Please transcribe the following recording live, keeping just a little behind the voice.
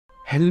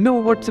Hello,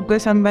 what's up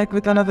guys, I'm back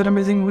with another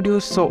amazing video.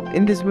 So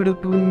in this video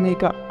we will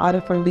make a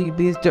RFID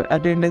based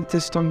attendance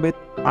system with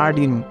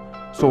Arduino.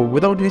 So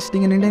without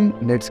wasting any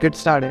time, let's get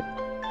started.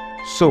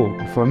 So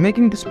for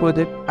making this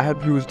project I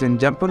have used in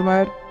jumper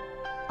wire,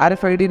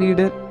 RFID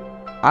reader,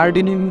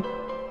 Arduino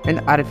and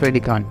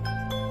RFID card.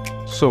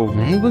 So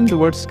moving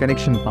towards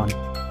connection part.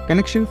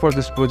 Connection for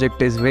this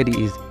project is very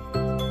easy.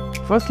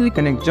 Firstly,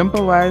 connect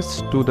jumper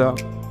wires to the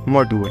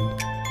module.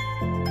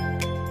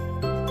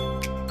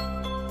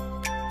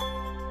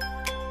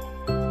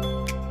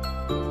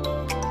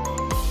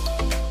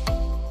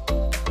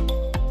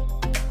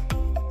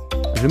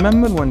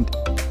 Remember one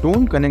thing,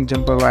 don't connect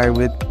jumper wire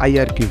with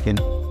IRQ pin.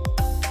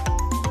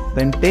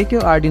 Then take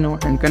your Arduino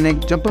and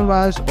connect jumper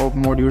wires of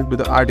module to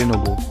the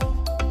Arduino board.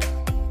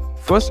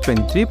 First pin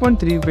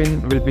 3.3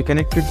 pin will be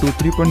connected to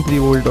 3.3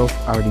 volt of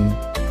Arduino.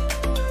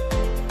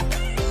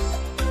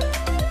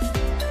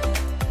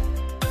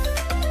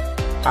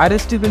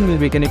 RST pin will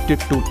be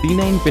connected to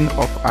T9 pin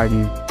of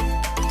Arduino.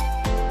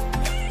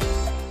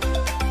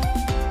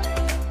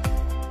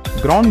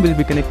 Ground will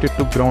be connected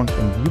to ground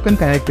pin. You can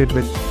connect it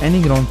with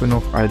any ground pin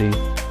of Arduino.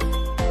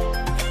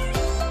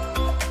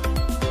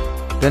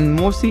 Then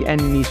MOSI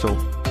and MISO.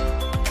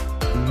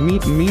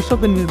 MISO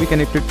pin will be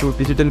connected to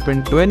digital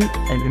pin 12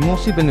 and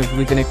MOSI pin will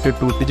be connected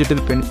to digital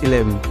pin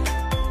 11.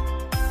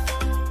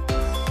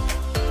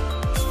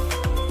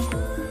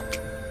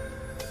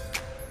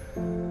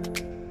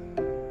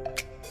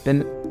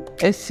 Then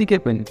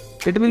SCK pin,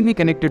 it will be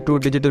connected to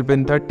digital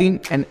pin 13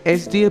 and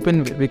SDA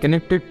pin will be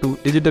connected to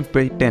digital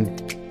pin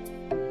 10.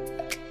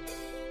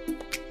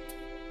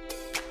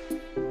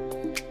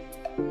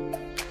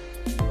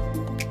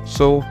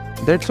 So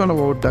that's all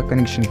about the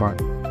connection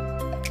part.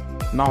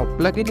 Now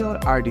plug in your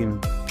Arduino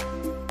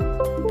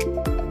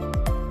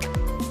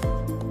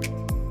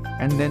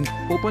and then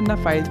open the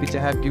files which I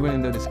have given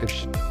in the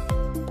description.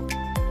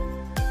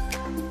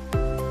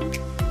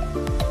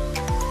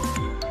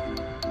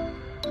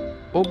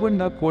 Open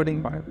the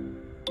coding file.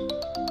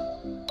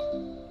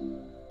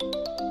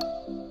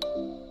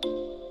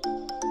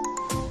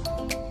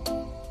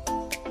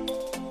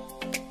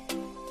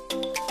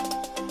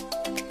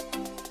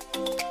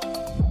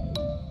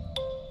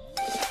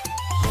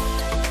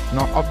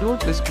 Now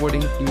upload this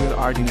coding to your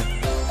Arduino.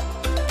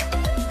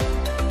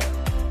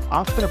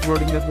 After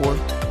uploading the code,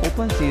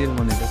 open serial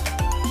monitor.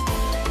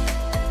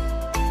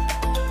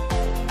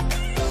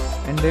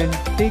 And then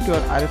take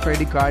your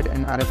RFID card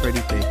and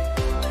RFID tag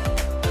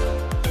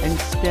and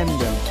scan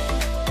them.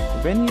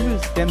 When you will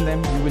scan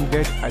them, you will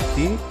get a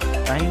date,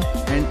 time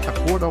and a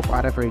code of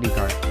RFID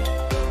card.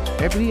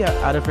 Every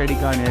RFID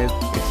card has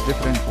its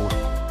different code.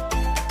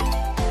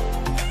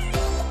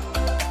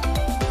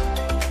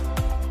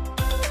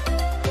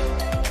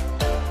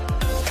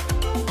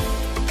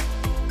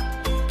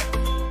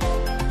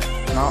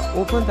 Now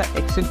open the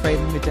Excel file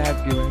which I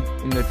have given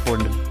in that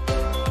folder.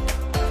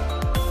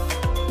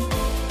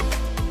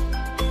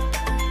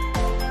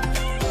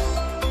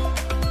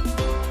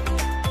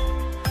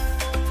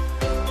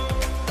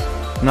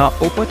 Now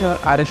open your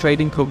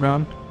RFID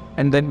program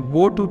and then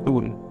go to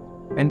tool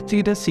and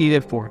see the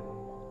serial port.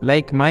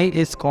 Like mine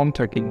is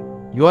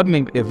COM13, your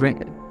may be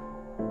different.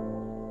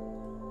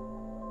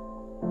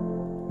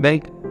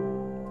 Like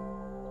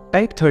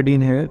type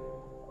 13 here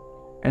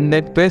and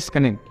then press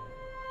connect.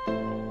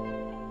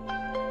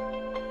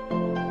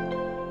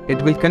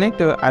 It will connect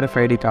the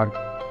RFID card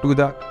to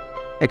the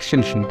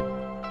Excelsheet.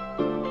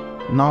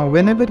 Now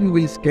whenever you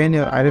will scan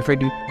your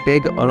RFID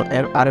tag or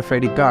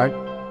RFID card,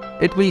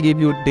 it will give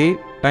you date,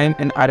 time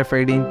and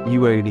RFID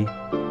UID.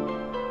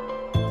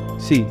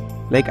 See,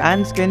 like I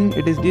am scanning,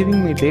 it is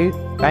giving me date,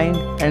 time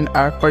and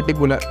a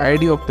particular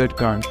ID of that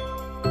card.